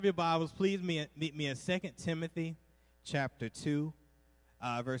Your Bibles, please meet me in 2 Timothy chapter 2,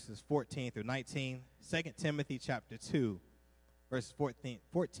 verses 14 through 19. 2 Timothy chapter 2, verses 14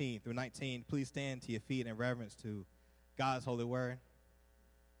 through 19. Please stand to your feet in reverence to God's holy word.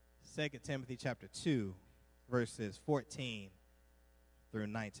 2 Timothy chapter 2, verses 14 through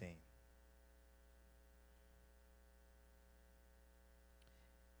 19.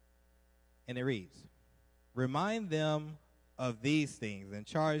 And it reads, "Remind them of these things and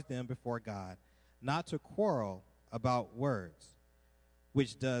charge them before God not to quarrel about words,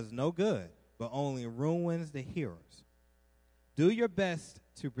 which does no good, but only ruins the hearers. Do your best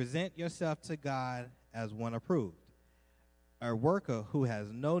to present yourself to God as one approved, a worker who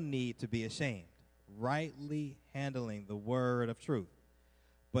has no need to be ashamed, rightly handling the word of truth.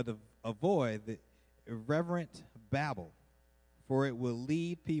 But avoid the irreverent babble, for it will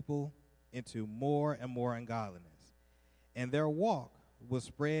lead people into more and more ungodliness. And their walk will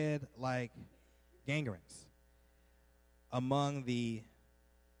spread like gangrene among the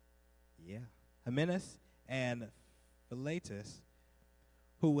Hymenaeus and Philetus,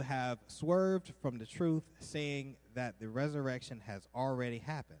 who have swerved from the truth, saying that the resurrection has already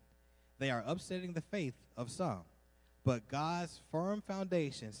happened. They are upsetting the faith of some, but God's firm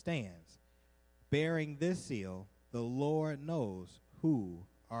foundation stands, bearing this seal, the Lord knows who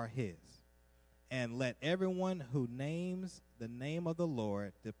are his. And let everyone who names the name of the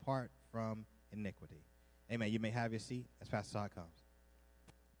Lord depart from iniquity." Amen. You may have your seat as Pastor Todd comes.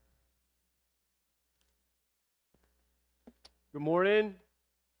 Good morning.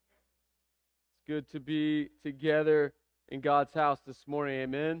 It's good to be together in God's house this morning.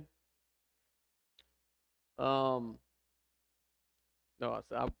 Amen. No,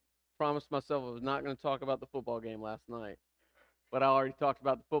 I promised myself I was not going to talk about the football game last night, but I already talked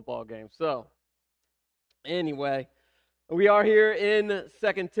about the football game. So, anyway, we are here in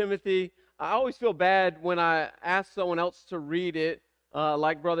 2 Timothy. I always feel bad when I ask someone else to read it,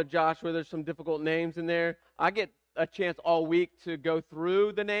 like Brother Joshua. There's some difficult names in there. I get a chance all week to go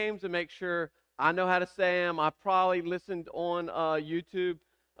through the names and make sure I know how to say them. I probably listened on YouTube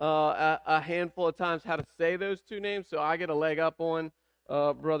a handful of times how to say those two names, so I get a leg up on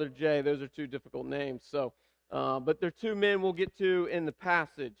Brother Jay. Those are two difficult names. So, but they're two men we'll get to in the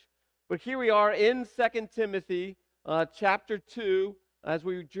passage. But here we are in 2 Timothy chapter 2 as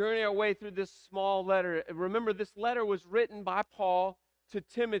we journey our way through this small letter. Remember, this letter was written by Paul to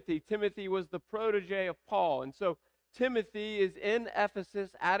Timothy. Timothy was the protege of Paul. And so Timothy is in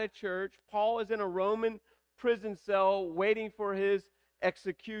Ephesus at a church. Paul is in a Roman prison cell waiting for his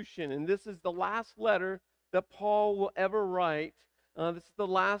execution. And this is the last letter that Paul will ever write. This is the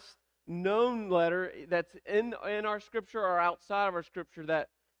last known letter that's in our scripture or outside of our scripture that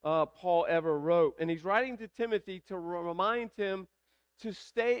Paul ever wrote. And he's writing to Timothy to remind him to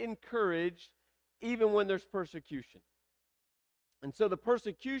stay encouraged even when there's persecution. And so the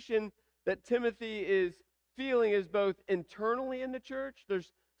persecution that Timothy is feeling is both internally in the church.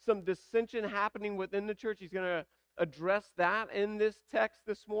 There's some dissension happening within the church. He's going to address that in this text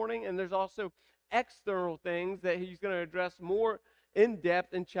this morning. And there's also external things that he's going to address more in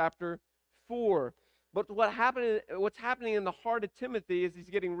depth in chapter 4. But what's happening in the heart of Timothy is he's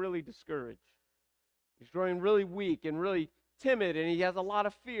getting really discouraged. He's growing really weak and really timid, and he has a lot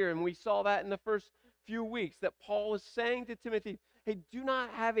of fear. And we saw that in the first few weeks, that Paul is saying to Timothy, hey, do not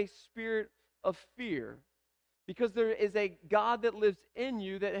have a spirit of fear, because there is a God that lives in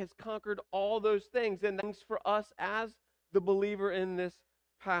you that has conquered all those things. And thanks for us as the believer in this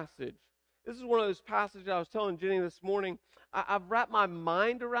passage. This is one of those passages I was telling Jenny this morning. I've wrapped my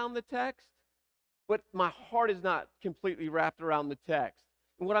mind around the text, but my heart is not completely wrapped around the text.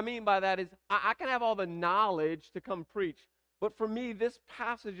 And what I mean by that is I can have all the knowledge to come preach, but for me, this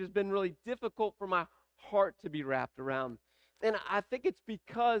passage has been really difficult for my heart to be wrapped around. And I think it's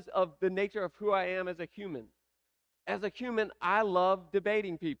because of the nature of who I am as a human. As a human, I love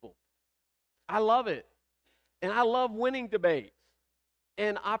debating people. I love it. And I love winning debates.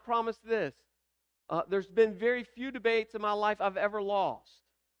 And I promise this, there's been very few debates in my life I've ever lost.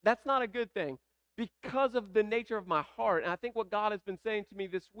 That's not a good thing, because of the nature of my heart. And I think what God has been saying to me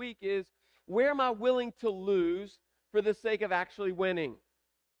this week is, where am I willing to lose for the sake of actually winning?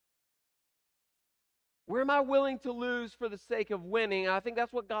 Where am I willing to lose for the sake of winning? And I think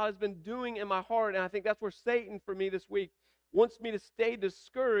that's what God has been doing in my heart. And I think that's where Satan, for me this week, wants me to stay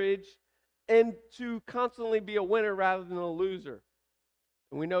discouraged and to constantly be a winner rather than a loser.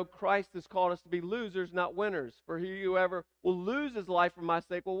 And we know Christ has called us to be losers, not winners. For whoever will lose his life for my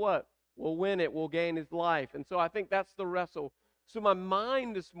sake will what? Will win it, will gain his life. And so I think that's the wrestle. So my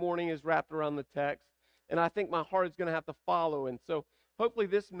mind this morning is wrapped around the text, and I think my heart is going to have to follow. And so hopefully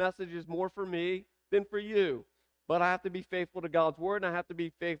this message is more for me than for you. But I have to be faithful to God's word, and I have to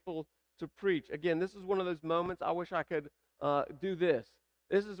be faithful to preach. Again, this is one of those moments I wish I could do this.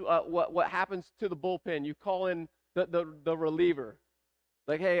 This is what happens to the bullpen. You call in the reliever.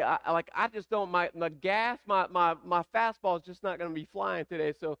 Like, hey, I just don't, my fastball is just not going to be flying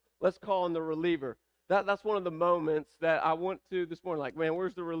today, so let's call in the reliever. That's one of the moments that I went to this morning. Like, man,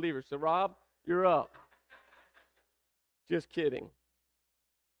 where's the reliever? So, Rob, you're up. Just kidding.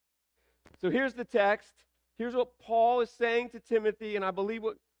 So here's the text. Here's what Paul is saying to Timothy, and I believe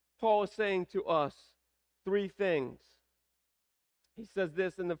what Paul is saying to us. 3 things. He says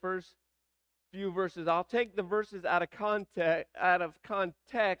this in the first few verses. I'll take the verses out of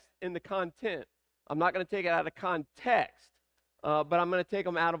context in the content. I'm not going to take it out of context, but I'm going to take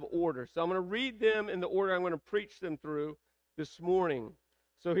them out of order. So I'm going to read them in the order I'm going to preach them through this morning.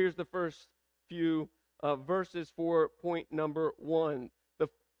 So here's the first few verses for point number 1.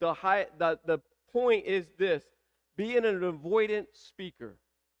 The point is this: being an avoidant speaker.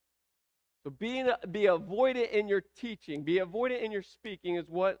 So be avoidant in your teaching, be avoidant in your speaking is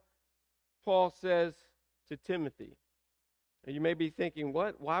what Paul says to Timothy. And you may be thinking,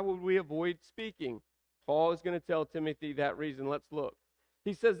 what? Why would we avoid speaking? Paul is going to tell Timothy that reason. Let's look.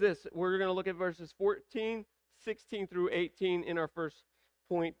 He says this. We're going to look at verses 14, 16 through 18 in our first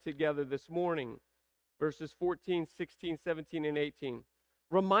point together this morning. Verses 14, 16, 17, and 18.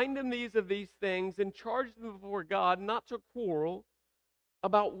 Remind them of these things and charge them before God not to quarrel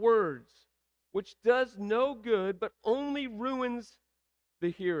about words, which does no good but only ruins the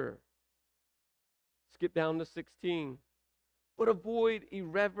hearer. Skip down to 16. But avoid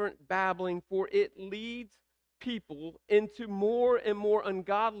irreverent babbling, for it leads people into more and more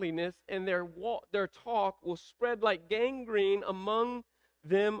ungodliness, and their talk will spread like gangrene. Among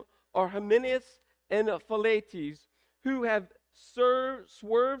them are Hymenaeus and Philetus, who have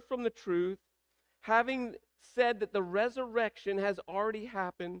swerved from the truth, having said that the resurrection has already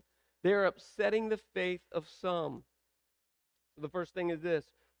happened. They're upsetting the faith of some. So the first thing is this.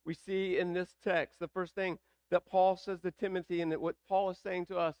 We see in this text, the first thing that Paul says to Timothy, and that what Paul is saying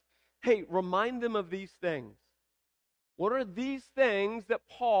to us, hey, remind them of these things. What are these things that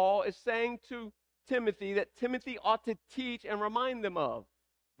Paul is saying to Timothy that Timothy ought to teach and remind them of?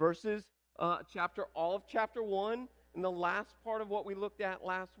 Verses, all of chapter 1, and the last part of what we looked at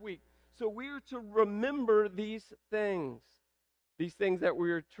last week. So we are to remember these things. These things that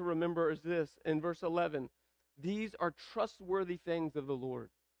we are to remember is this, in verse 11. These are trustworthy things of the Lord.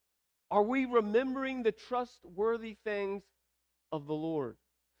 Are we remembering the trustworthy things of the Lord?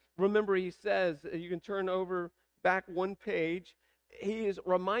 Remember, he says, you can turn over back one page. He is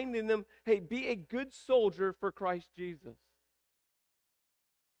reminding them, hey, be a good soldier for Christ Jesus.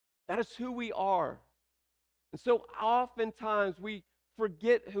 That is who we are. And so oftentimes we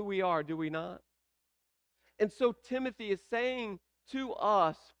forget who we are, do we not? And so Timothy is saying to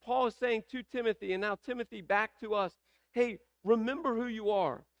us, Paul is saying to Timothy, and now Timothy back to us, hey, remember who you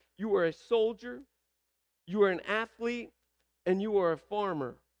are. You are a soldier, you are an athlete, and you are a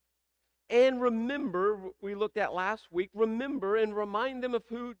farmer. And remember, we looked at last week, remember and remind them of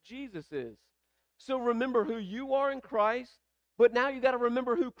who Jesus is. So remember who you are in Christ, but now you got to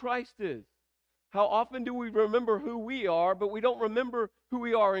remember who Christ is. How often do we remember who we are, but we don't remember who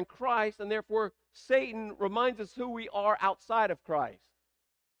we are in Christ, and therefore Satan reminds us who we are outside of Christ.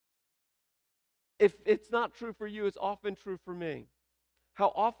 If it's not true for you, it's often true for me.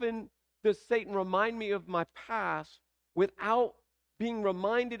 How often does Satan remind me of my past without being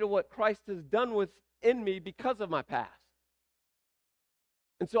reminded of what Christ has done within me because of my past?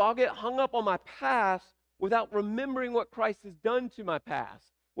 And so I'll get hung up on my past without remembering what Christ has done to my past.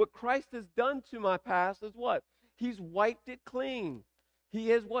 What Christ has done to my past is what? He's wiped it clean.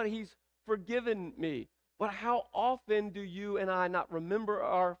 He is what? He's forgiven me. But how often do you and I not remember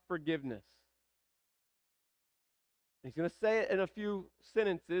our forgiveness? He's going to say it in a few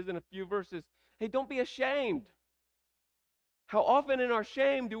sentences, in a few verses. Hey, don't be ashamed. How often in our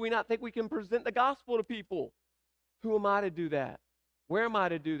shame do we not think we can present the gospel to people? Who am I to do that? Where am I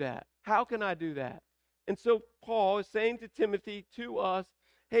to do that? How can I do that? And so Paul is saying to Timothy, to us,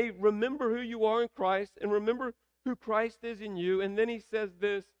 hey, remember who you are in Christ and remember who Christ is in you. And then he says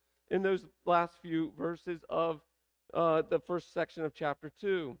this in those last few verses of the first section of chapter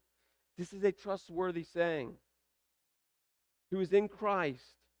 2. This is a trustworthy saying. Who is in Christ.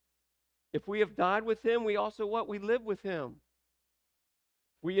 If we have died with him, we also what? We live with him.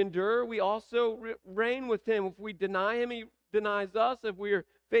 If we endure, we also reign with him. If we deny him, he denies us. If we are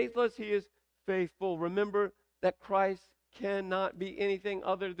faithless, he is faithful. Remember that Christ cannot be anything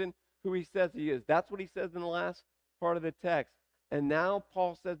other than who he says he is. That's what he says in the last part of the text. And now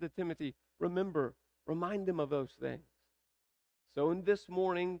Paul says to Timothy, remember, remind them of those things. So in this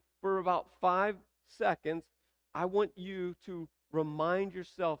morning, for about 5 seconds, I want you to remind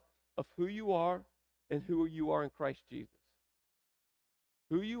yourself of who you are and who you are in Christ Jesus.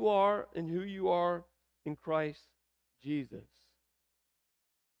 Who you are and who you are in Christ Jesus.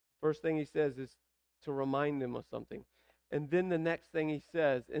 First thing he says is to remind them of something. And then the next thing he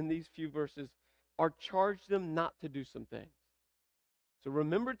says in these few verses are charge them not to do some things. So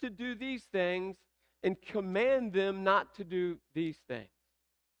remember to do these things and command them not to do these things.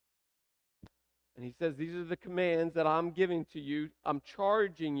 And he says, these are the commands that I'm giving to you. I'm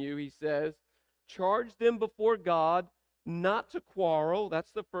charging you, he says. Charge them before God not to quarrel.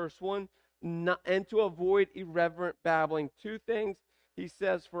 That's the first one. And to avoid irreverent babbling. Two things he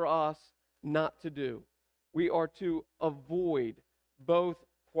says for us not to do. We are to avoid both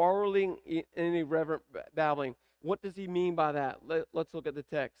quarreling and irreverent babbling. What does he mean by that? Let's look at the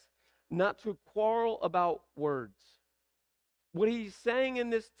text. Not to quarrel about words. What he's saying in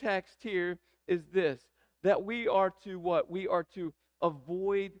this text here is this, that we are to what? We are to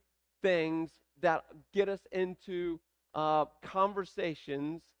avoid things that get us into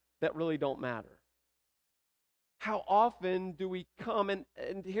conversations that really don't matter. How often do we come, and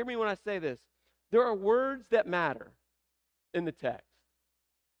hear me when I say this, there are words that matter in the text.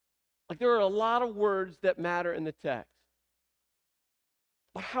 Like there are a lot of words that matter in the text.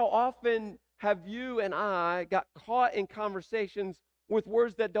 But how often have you and I got caught in conversations with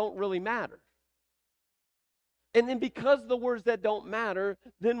words that don't really matter? And then because the words that don't matter,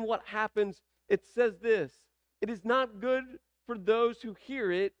 then what happens? It says this, it is not good for those who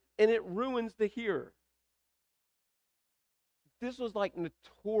hear it, and it ruins the hearer. This was like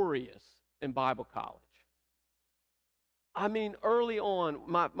notorious in Bible college. I mean, early on,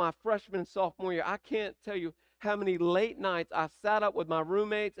 my freshman and sophomore year, I can't tell you how many late nights I sat up with my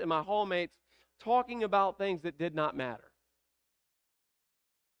roommates and my hallmates talking about things that did not matter.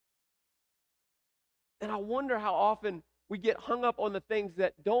 And I wonder how often we get hung up on the things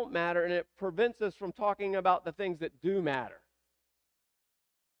that don't matter, and it prevents us from talking about the things that do matter.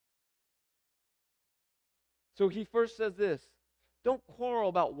 So he first says this, don't quarrel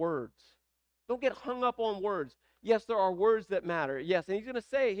about words. Don't get hung up on words. Yes, there are words that matter. Yes, and he's going to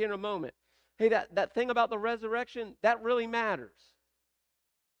say here in a moment, hey, that thing about the resurrection, that really matters.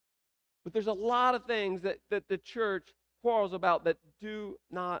 But there's a lot of things that the church quarrels about that do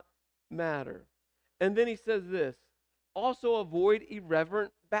not matter. And then he says this, also avoid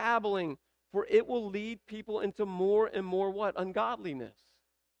irreverent babbling, for it will lead people into more and more what? Ungodliness.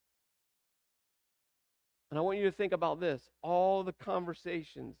 And I want you to think about this. All the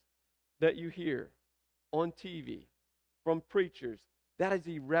conversations that you hear on TV from preachers, that is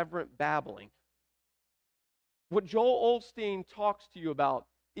irreverent babbling. What Joel Osteen talks to you about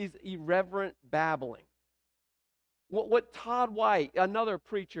is irreverent babbling. What Todd White, another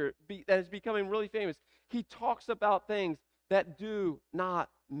preacher that is becoming really famous, he talks about things that do not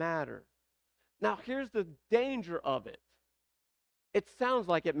matter. Now, here's the danger of it. It sounds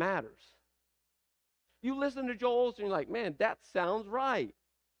like it matters. You listen to Joel Osteen, you're like, man, that sounds right.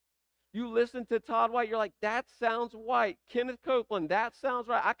 You listen to Todd White, you're like, that sounds right. Kenneth Copeland, that sounds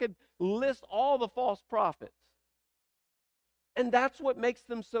right. I could list all the false prophets. And that's what makes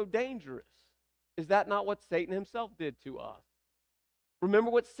them so dangerous. Is that not what Satan himself did to us? Remember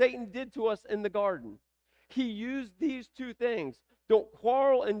what Satan did to us in the garden. He used these two things. Don't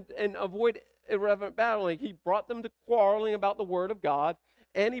quarrel and avoid irreverent babbling. He brought them to quarreling about the word of God,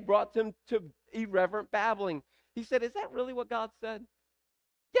 and he brought them to irreverent babbling. He said, is that really what God said?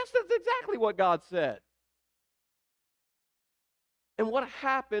 Yes, that's exactly what God said. And what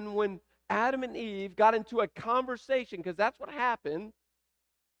happened when Adam and Eve got into a conversation, because that's what happened.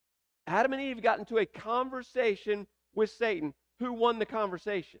 Adam and Eve got into a conversation with Satan. Who won the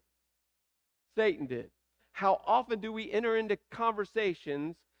conversation? Satan did. How often do we enter into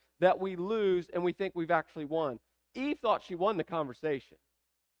conversations that we lose and we think we've actually won? Eve thought she won the conversation.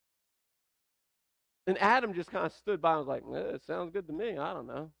 And Adam just kind of stood by and was like, it sounds good to me. I don't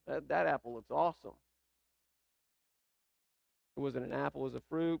know. That apple looks awesome. It wasn't an apple, it was a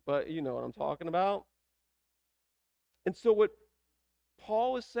fruit, but you know what I'm talking about. And so what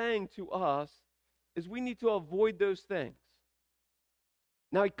Paul is saying to us is we need to avoid those things.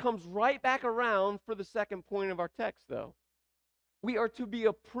 Now he comes right back around for the second point of our text, though. We are to be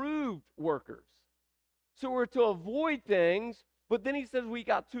approved workers. So we're to avoid things, but then he says we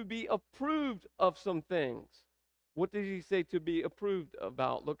got to be approved of some things. What did he say to be approved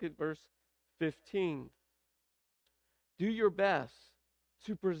about? Look at verse 15. Do your best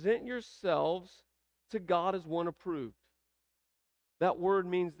to present yourselves to God as one approved. That word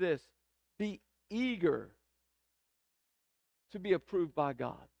means this: be eager to be approved by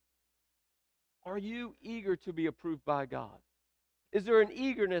God. Are you eager to be approved by God? Is there an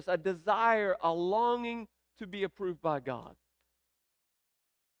eagerness, a desire, a longing to be approved by God?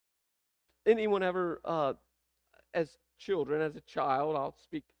 Anyone ever, as children, as a child, I'll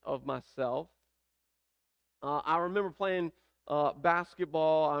speak of myself. I remember playing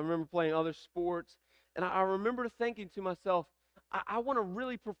basketball. I remember playing other sports. And I remember thinking to myself, I want to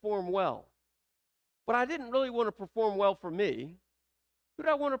really perform well. But I didn't really want to perform well for me. Who did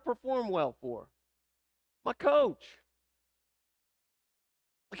I want to perform well for? My coach.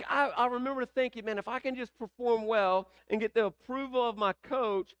 Like I remember thinking, man, if I can just perform well and get the approval of my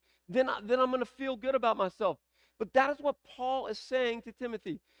coach, then I'm going to feel good about myself. But that is what Paul is saying to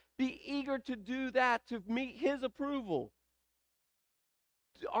Timothy. Be eager to do that, to meet his approval.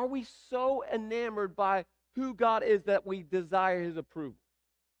 Are we so enamored by who God is that we desire his approval?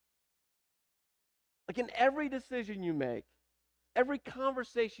 Like in every decision you make, every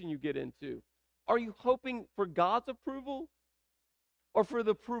conversation you get into, are you hoping for God's approval or for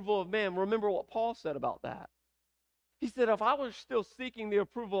the approval of man? Remember what Paul said about that. He said, if I was still seeking the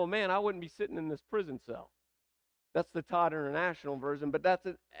approval of man, I wouldn't be sitting in this prison cell. That's the Todd International version, but that's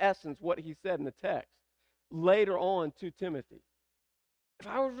in essence what he said in the text later on to Timothy. If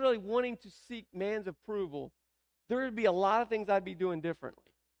I was really wanting to seek man's approval, there would be a lot of things I'd be doing differently.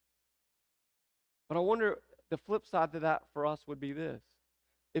 But I wonder, the flip side to that for us would be this.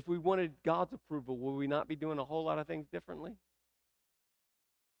 If we wanted God's approval, would we not be doing a whole lot of things differently?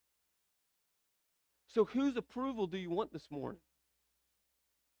 So whose approval do you want this morning?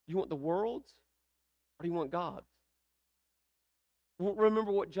 Do you want the world's or do you want God's?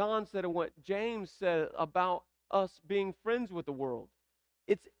 Remember what John said and what James said about us being friends with the world.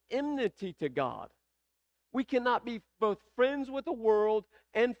 It's enmity to God. We cannot be both friends with the world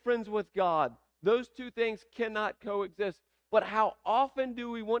and friends with God. Those two things cannot coexist. But how often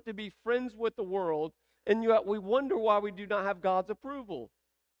do we want to be friends with the world, and yet we wonder why we do not have God's approval?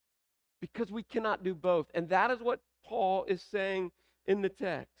 Because we cannot do both. And that is what Paul is saying in the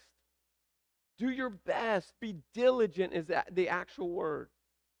text. Do your best. Be diligent is the actual word.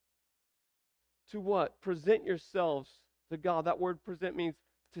 To what? Present yourselves to God. That word present means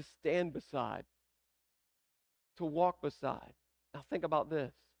to stand beside, to walk beside. Now think about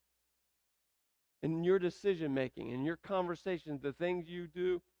this. In your decision making, in your conversations, the things you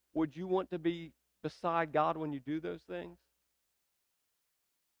do, would you want to be beside God when you do those things?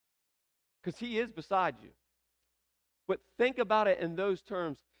 Because he is beside you. But think about it in those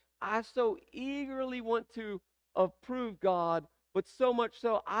terms. I so eagerly want to approve God, but so much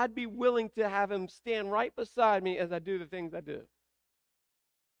so I'd be willing to have him stand right beside me as I do the things I do.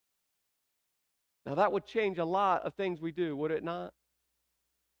 Now that would change a lot of things we do, would it not?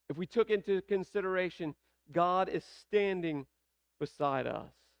 If we took into consideration God is standing beside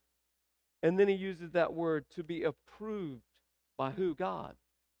us. And then he uses that word to be approved by who? God.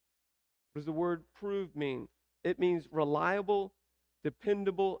 What does the word prove mean? It means reliable,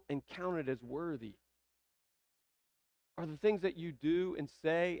 dependable, and counted as worthy. Are the things that you do and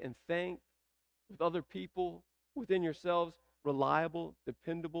say and think with other people, within yourselves, reliable,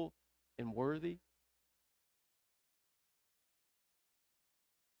 dependable, and worthy?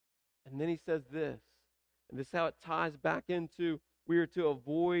 And then he says this, and this is how it ties back into we are to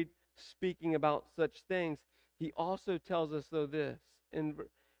avoid speaking about such things. He also tells us, though, this, and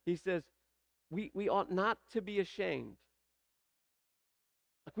he says, we ought not to be ashamed.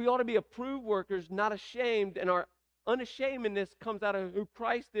 Like we ought to be approved workers, not ashamed, and our unashamedness comes out of who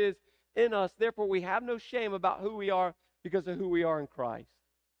Christ is in us. Therefore, we have no shame about who we are because of who we are in Christ.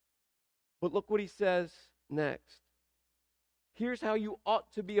 But look what he says next. Here's how you ought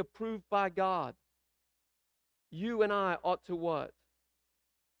to be approved by God. You and I ought to what?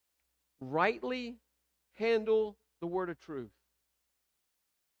 Rightly handle the word of truth.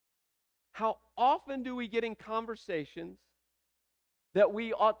 How often do we get in conversations that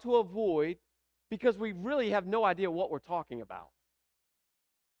we ought to avoid because we really have no idea what we're talking about?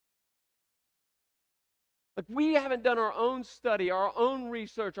 Like we haven't done our own study, our own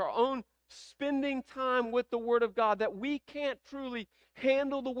research, our own spending time with the Word of God, that we can't truly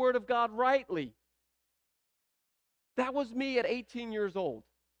handle the Word of God rightly. That was me at 18 years old.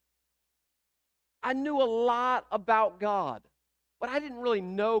 I knew a lot about God, but I didn't really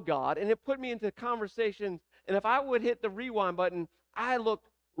know God, and it put me into conversations, and if I would hit the rewind button, I looked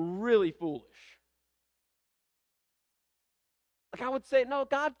really foolish. Like I would say, no,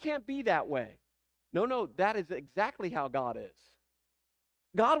 God can't be that way. No, that is exactly how God is.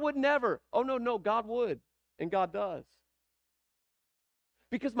 God would never. Oh, no, God would, and God does.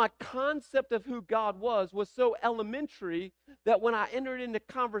 Because my concept of who God was so elementary that when I entered into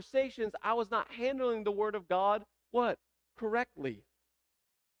conversations, I was not handling the Word of God, what? Correctly.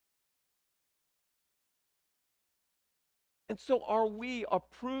 And so are we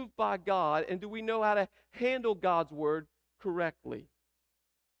approved by God, and do we know how to handle God's Word correctly?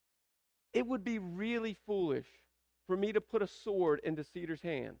 It would be really foolish for me to put a sword into Cedar's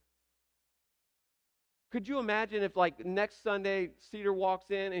hand. Could you imagine if, like, next Sunday, Cedar walks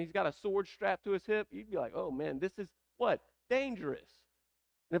in and he's got a sword strapped to his hip? You'd be like, oh, man, this is what? Dangerous.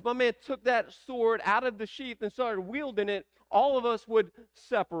 And if my man took that sword out of the sheath and started wielding it, all of us would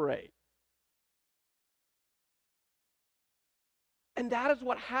separate. And that is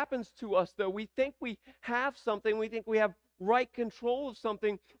what happens to us, though. We think we have something. We think we have right control of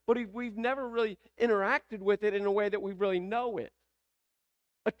something, but we've never really interacted with it in a way that we really know it.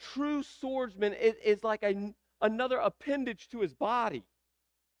 A true swordsman is like another appendage to his body.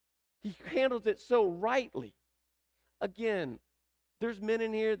 He handles it so rightly. Again, there's men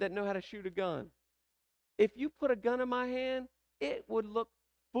in here that know how to shoot a gun. If you put a gun in my hand, it would look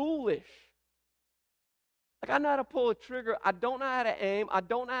foolish. Like, I know how to pull a trigger. I don't know how to aim. I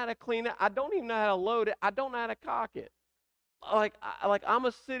don't know how to clean it. I don't even know how to load it. I don't know how to cock it. Like I'm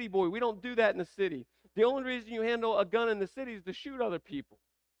a city boy. We don't do that in the city. The only reason you handle a gun in the city is to shoot other people.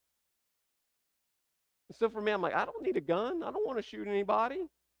 So for me, I'm like, I don't need a gun. I don't want to shoot anybody.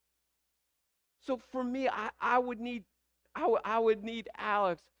 So for me, I would need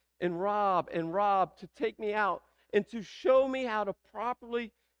Alex and Rob to take me out and to show me how to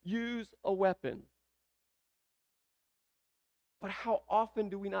properly use a weapon. But how often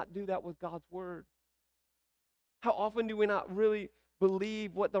do we not do that with God's Word? How often do we not really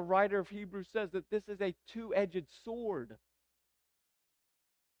believe what the writer of Hebrews says, that this is a two-edged sword?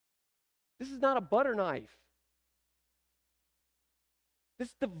 This is not a butter knife.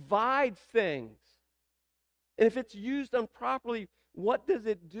 This divides things. And if it's used improperly, what does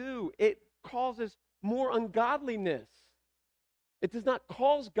it do? It causes more ungodliness. It does not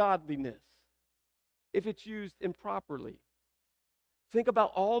cause godliness if it's used improperly. Think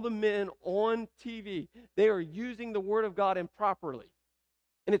about all the men on TV. They are using the Word of God improperly,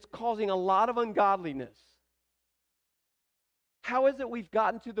 and it's causing a lot of ungodliness. How is it we've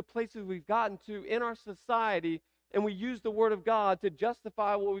gotten to the places we've gotten to in our society, and we use the Word of God to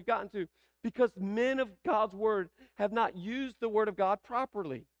justify what we've gotten to? Because men of God's Word have not used the Word of God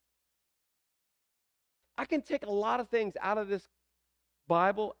properly. I can take a lot of things out of this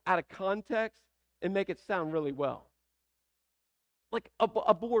Bible, out of context, and make it sound really well. Like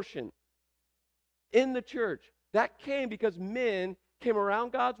abortion in the church. That came because men came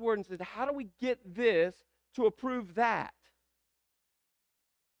around God's Word and said, how do we get this to approve that?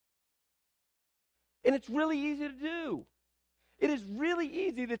 And it's really easy to do. It is really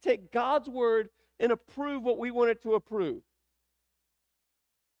easy to take God's Word and approve what we want it to approve.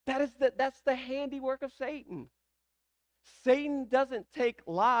 That's the handiwork of Satan. Satan doesn't take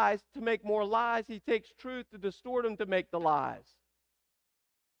lies to make more lies. He takes truth to distort them to make the lies.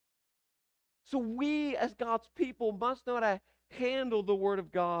 So we, as God's people, must know how to handle the Word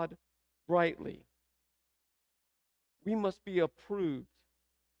of God rightly. We must be approved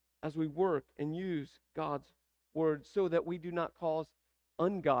as we work and use God's Word so that we do not cause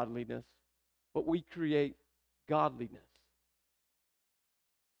ungodliness, but we create godliness.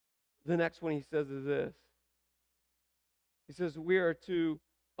 The next one he says is this. He says we are to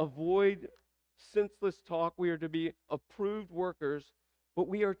avoid senseless talk. We are to be approved workers, but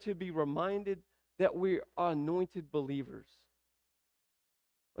we are to be reminded that we are anointed believers.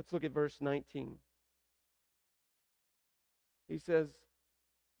 Let's look at verse 19. He says,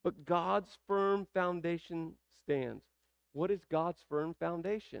 but God's firm foundation stands. What is God's firm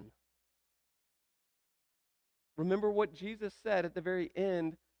foundation? Remember what Jesus said at the very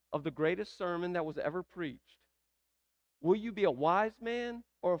end of the greatest sermon that was ever preached. Will you be a wise man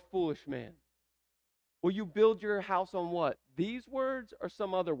or a foolish man? Will you build your house on what? These words or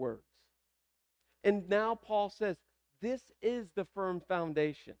some other words? And now Paul says, this is the firm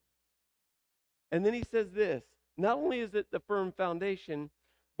foundation. And then he says this, not only is it the firm foundation,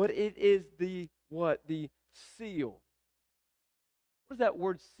 but it is the what? The seal. What does that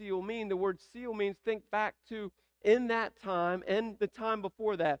word seal mean? The word seal means, think back to in that time and the time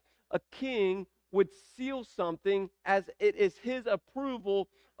before that, a king would seal something as it is his approval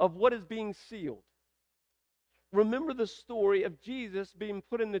of what is being sealed. Remember the story of Jesus being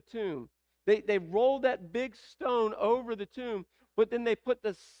put in the tomb. They rolled that big stone over the tomb, but then they put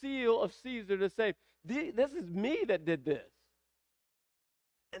the seal of Caesar to say, this is me that did this.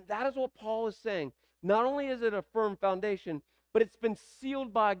 And that is what Paul is saying. Not only is it a firm foundation, but it's been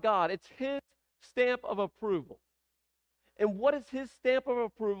sealed by God. It's his stamp of approval. And what is his stamp of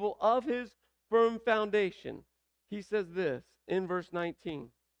approval of his firm foundation? He says this in verse 19.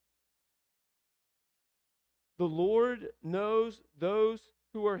 The Lord knows those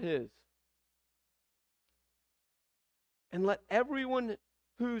who are his. And let everyone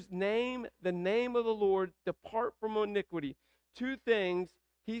whose name, the name of the Lord, depart from iniquity. Two things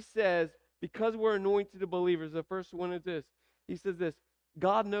he says, because we're anointed to believers. The first one is this. He says this,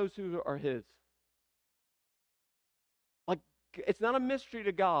 God knows who are his. Like, it's not a mystery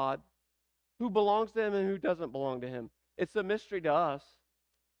to God who belongs to him and who doesn't belong to him. It's a mystery to us.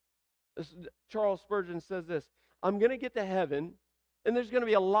 Charles Spurgeon says this, I'm going to get to heaven, and there's going to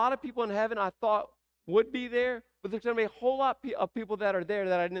be a lot of people in heaven I thought would be there, but there's going to be a whole lot of people that are there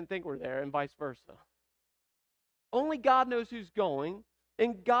that I didn't think were there, and vice versa. Only God knows who's going,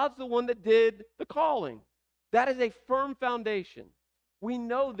 and God's the one that did the calling. That is a firm foundation. We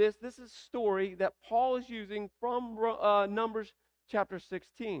know this. This is a story that Paul is using from Numbers chapter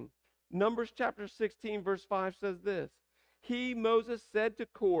 16. Numbers chapter 16, verse 5 says this. He, Moses, said to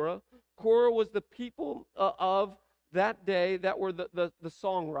Korah, Korah was the people of that day that were the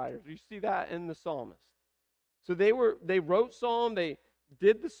songwriters. You see that in the psalmist. So they wrote psalms, they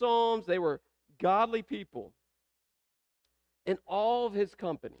did the psalms, they were godly people. In all of his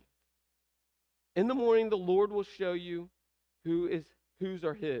company. In the morning the Lord will show you whose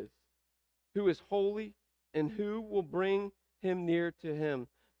are his, who is holy, and who will bring him near to him.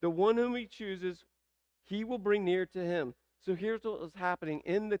 The one whom he chooses, he will bring near to him. So here's what was happening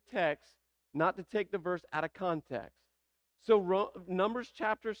in the text, not to take the verse out of context. So Numbers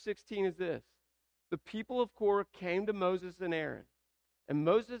chapter 16 is this. The people of Korah came to Moses and Aaron. And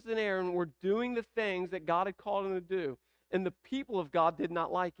Moses and Aaron were doing the things that God had called them to do. And the people of God did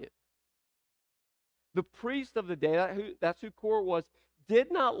not like it. The priest of the day, that's who Korah was,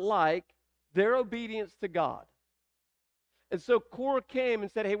 did not like their obedience to God. And so Korah came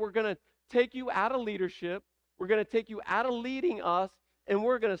and said, hey, we're going to take you out of leadership. We're going to take you out of leading us, and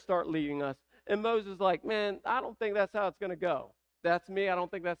we're going to start leading us. And Moses is like, man, I don't think that's how it's going to go. That's me. I don't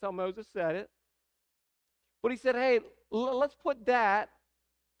think that's how Moses said it. But he said, hey, let's put that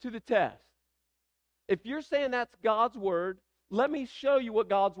to the test. If you're saying that's God's word, let me show you what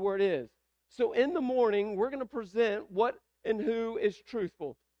God's word is. So in the morning, we're going to present what and who is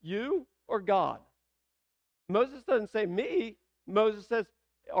truthful, you or God. Moses doesn't say me. Moses says,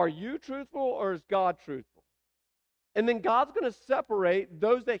 are you truthful or is God truthful? And then God's going to separate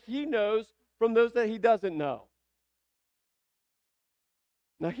those that he knows from those that he doesn't know.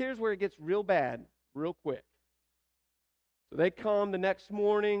 Now here's where it gets real bad, real quick. So they come the next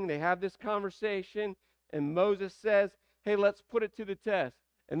morning, they have this conversation, and Moses says, hey, let's put it to the test.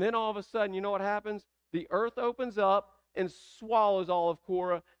 And then all of a sudden, you know what happens? The earth opens up and swallows all of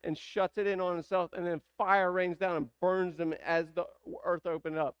Korah and shuts it in on itself, and then fire rains down and burns them as the earth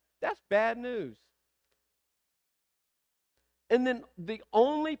opened up. That's bad news. And then the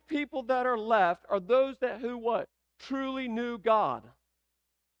only people that are left are those that who what? Truly knew God.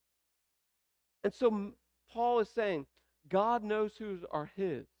 And so Paul is saying, God knows who are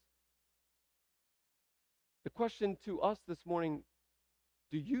his. The question to us this morning,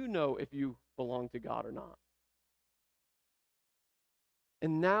 do you know if you belong to God or not?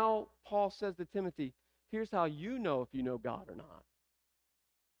 And now Paul says to Timothy, here's how you know if you know God or not.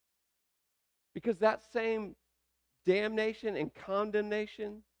 Because that same damnation and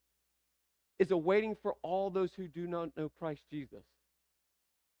condemnation is awaiting for all those who do not know Christ Jesus.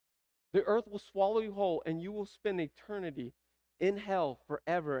 The earth will swallow you whole, and you will spend eternity in hell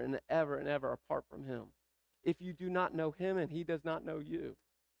forever and ever and ever apart from him. If you do not know him and he does not know you.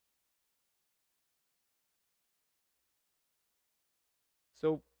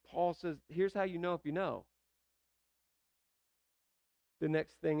 So Paul says, here's how you know if you know. The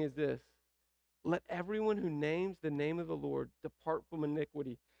next thing is this. Let everyone who names the name of the Lord depart from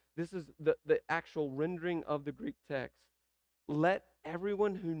iniquity. This is the actual rendering of the Greek text. Let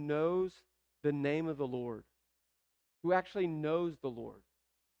everyone who knows the name of the Lord, who actually knows the Lord,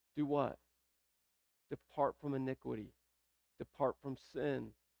 do what? Depart from iniquity. Depart from sin.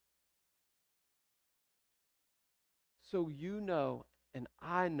 So you know and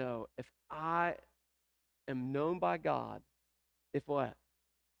I know if I am known by God, if what?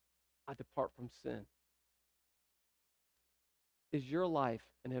 I depart from sin. Is your life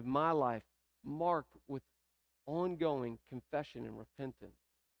and have my life marked with ongoing confession and repentance?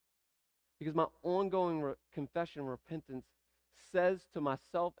 Because my ongoing confession and repentance says to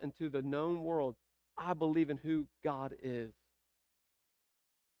myself and to the known world, I believe in who God is.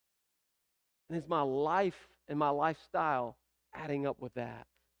 And is my life and my lifestyle adding up with that.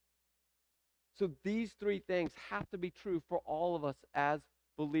 So these three things have to be true for all of us as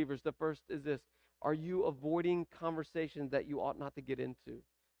believers. The first is this: are you avoiding conversations that you ought not to get into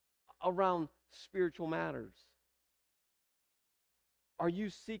around spiritual matters? Are you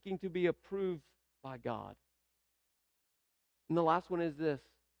seeking to be approved by God? And the last one is this: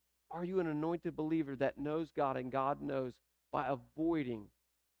 are you an anointed believer that knows God and God knows by avoiding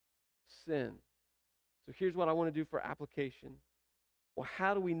sin? So here's what I want to do for application. Well,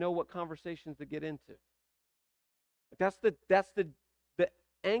 how do we know what conversations to get into? That's the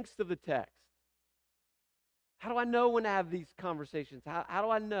angst of the text. How do I know when to have these conversations? How do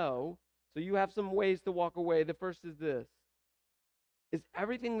I know? So you have some ways to walk away. The first is this: is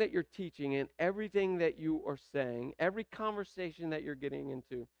everything that you're teaching and everything that you are saying, every conversation that you're getting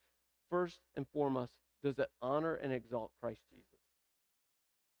into, first and foremost, does it honor and exalt Christ Jesus?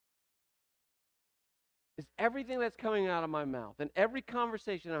 Is everything that's coming out of my mouth and every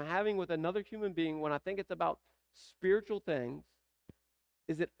conversation I'm having with another human being, when I think it's about spiritual things,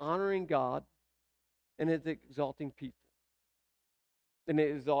 is it honoring God and is it exalting people? And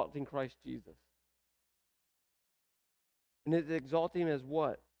it exalting Christ Jesus? And is it exalting him as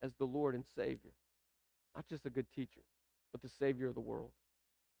what? As the Lord and Savior. Not just a good teacher, but the Savior of the world.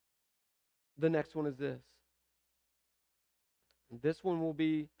 The next one is this. And this one will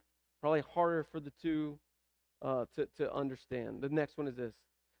be probably harder for the two to understand. The next one is this: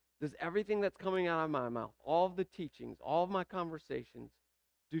 does everything that's coming out of my mouth, all of the teachings, all of my conversations,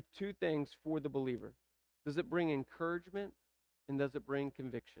 do two things for the believer? Does it bring encouragement and does it bring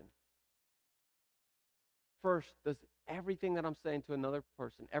conviction? First, does everything that I'm saying to another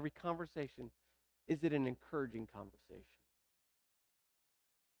person, every conversation, is it an encouraging conversation?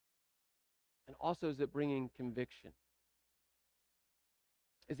 And also, is it bringing conviction?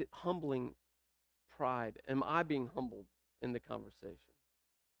 Is it humbling pride? Am I being humbled in the conversation?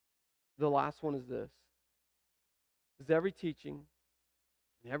 The last one is this: does every teaching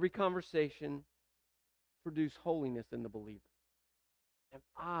and every conversation produce holiness in the believer? Am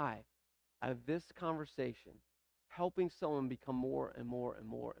I, out of this conversation, helping someone become more and more and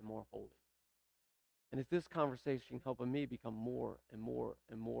more and more holy? And is this conversation helping me become more and more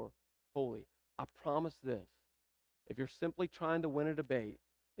and more holy? I promise this: if you're simply trying to win a debate,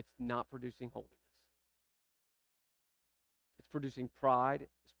 it's not producing holiness. It's producing pride,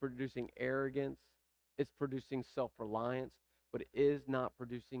 it's producing arrogance, it's producing self-reliance, but it is not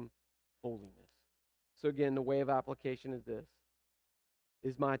producing holiness. So again, the way of application is this: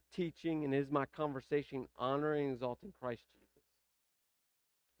 is my teaching and is my conversation honoring and exalting Christ Jesus?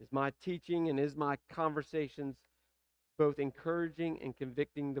 Is my teaching and is my conversations both encouraging and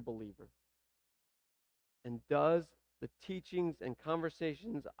convicting the believer? And does the teachings and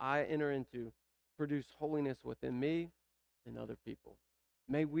conversations I enter into produce holiness within me and other people?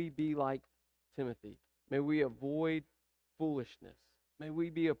 May we be like Timothy. May we avoid foolishness. May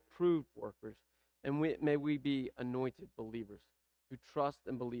we be approved workers. And may we be anointed believers who trust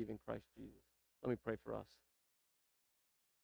and believe in Christ Jesus. Let me pray for us.